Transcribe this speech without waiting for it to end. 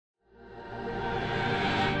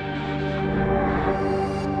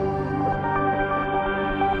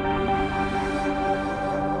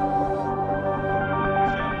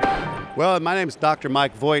Well, my name is Dr.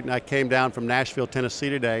 Mike Voigt, and I came down from Nashville,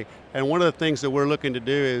 Tennessee today. And one of the things that we're looking to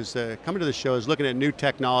do is, coming to the show, is looking at new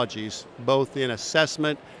technologies, both in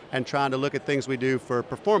assessment and trying to look at things we do for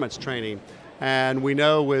performance training. And we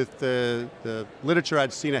know with the literature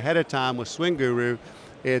I'd seen ahead of time with Swinguru,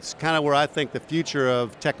 it's kind of where I think the future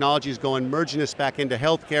of technology is going, merging this back into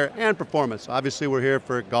healthcare and performance. Obviously, we're here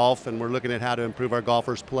for golf, and we're looking at how to improve our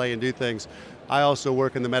golfers' play and do things. I also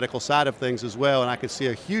work in the medical side of things as well, and I could see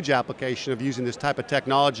a huge application of using this type of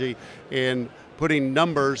technology in putting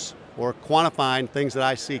numbers or quantifying things that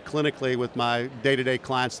I see clinically with my day-to-day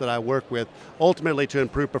clients that I work with, ultimately to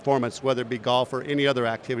improve performance, whether it be golf or any other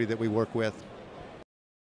activity that we work with.